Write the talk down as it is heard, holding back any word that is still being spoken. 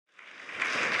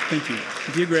Thank you.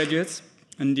 Dear graduates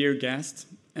and dear guests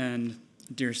and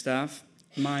dear staff,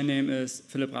 my name is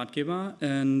Philipp Rathgeber,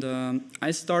 and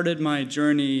I started my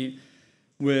journey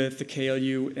with the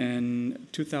KLU in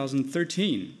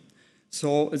 2013.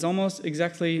 So it's almost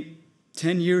exactly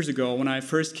 10 years ago when I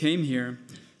first came here,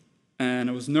 and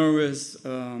I was nervous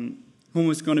whom I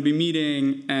was going to be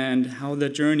meeting and how the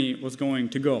journey was going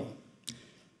to go.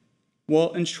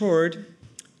 Well, in short,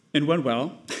 it went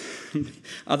well.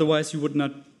 Otherwise,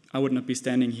 I would not be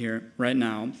standing here right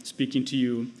now speaking to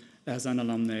you as an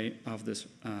alumni of this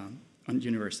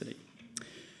university.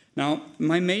 Now,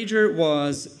 my major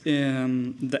was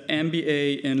in the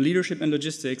MBA in Leadership and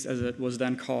Logistics, as it was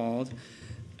then called.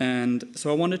 And so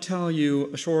I want to tell you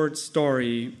a short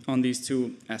story on these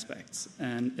two aspects,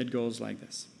 and it goes like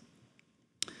this.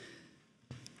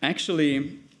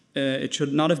 Actually, it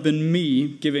should not have been me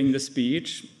giving the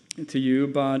speech to you,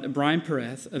 but Brian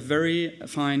Perez, a very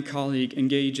fine colleague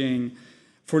engaging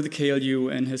for the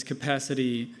KLU in his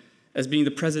capacity as being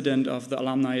the president of the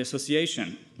Alumni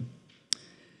Association.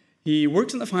 He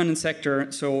works in the finance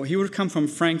sector, so he would come from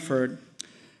Frankfurt,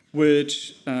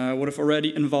 which would have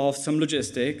already involved some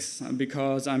logistics,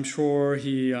 because I'm sure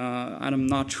I'm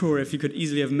not sure if he could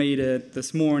easily have made it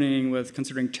this morning with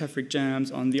considering traffic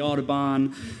jams on the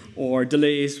Autobahn or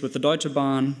delays with the Deutsche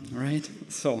Bahn, right?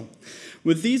 So,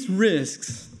 with these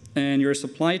risks in your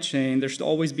supply chain, there should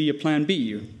always be a plan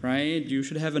B, right? You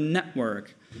should have a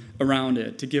network around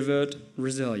it to give it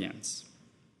resilience.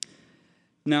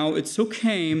 Now, it so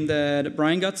came that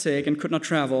Brian got sick and could not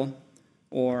travel,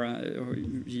 or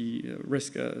he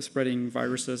risked spreading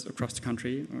viruses across the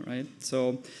country, right?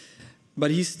 But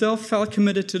he still felt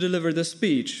committed to deliver this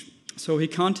speech. So he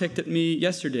contacted me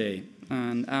yesterday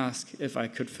and asked if I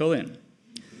could fill in.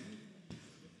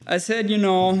 I said, you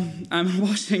know, I'm in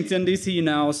Washington, D.C.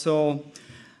 now, so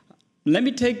let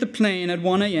me take the plane at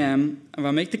 1 a.m. If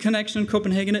I make the connection in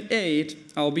Copenhagen at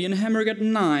 8, I'll be in Hamburg at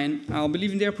 9, I'll be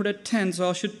leaving the airport at 10, so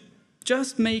I should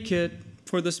just make it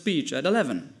for the speech at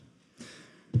 11.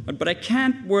 But I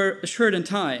can't wear a shirt and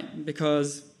tie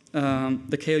because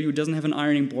the KLU doesn't have an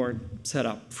ironing board set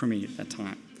up for me at that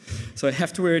time. So I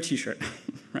have to wear a t-shirt,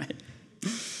 right?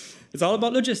 It's all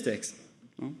about logistics.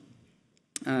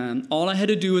 And all I had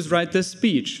to do was write this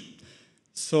speech.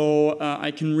 So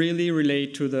I can really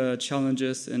relate to the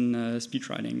challenges in speech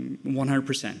writing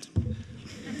 100%.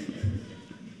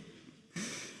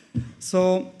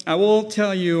 So I will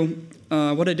tell you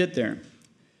what I did there.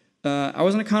 I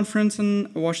was in a conference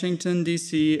in Washington,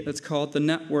 D.C. It's called the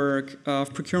Network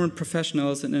of Procurement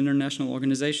Professionals in International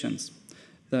Organizations,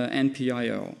 the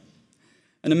NPIO.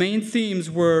 And the main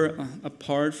themes were,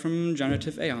 apart from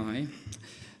generative AI,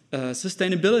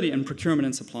 sustainability in procurement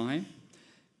and supply,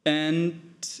 and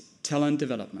talent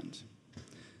development.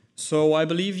 So I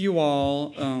believe you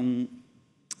all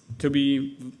to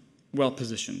be well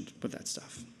positioned with that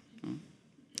stuff.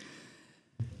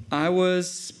 I was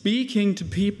speaking to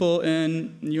people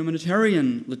in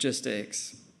humanitarian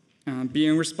logistics,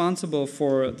 being responsible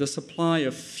for the supply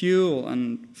of fuel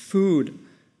and food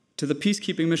to the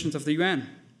peacekeeping missions of the UN,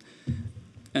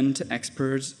 and to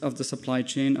experts of the supply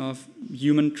chain of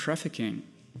human trafficking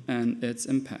and its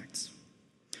impacts.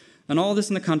 And all this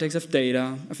in the context of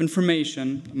data, of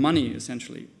information, money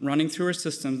essentially, running through our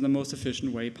systems in the most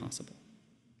efficient way possible.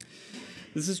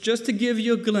 This is just to give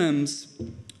you a glimpse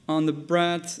on the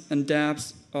breadth and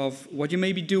depth of what you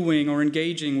may be doing or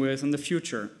engaging with in the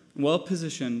future, well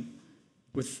positioned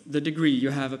with the degree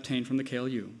you have obtained from the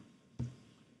KLU.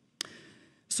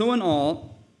 So in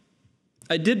all,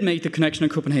 I did make the connection in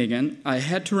Copenhagen. I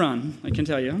had to run, I can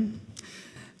tell you.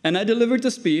 And I delivered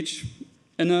the speech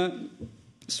in a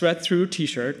thread-through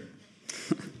t-shirt.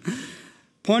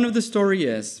 Point of the story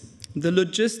is, the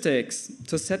logistics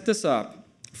to set this up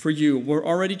for you were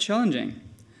already challenging.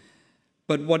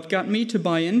 But what got me to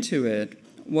buy into it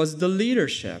was the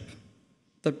leadership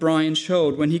that Brian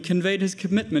showed when he conveyed his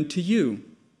commitment to you,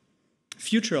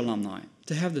 future alumni,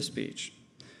 to have the speech,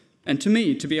 and to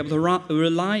me, to be able to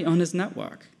rely on his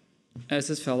network as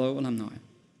his fellow alumni.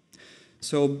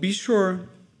 So be sure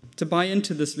to buy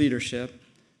into this leadership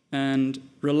and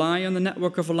rely on the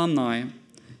network of alumni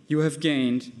you have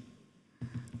gained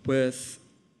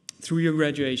through your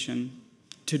graduation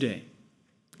today.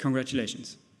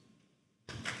 Congratulations.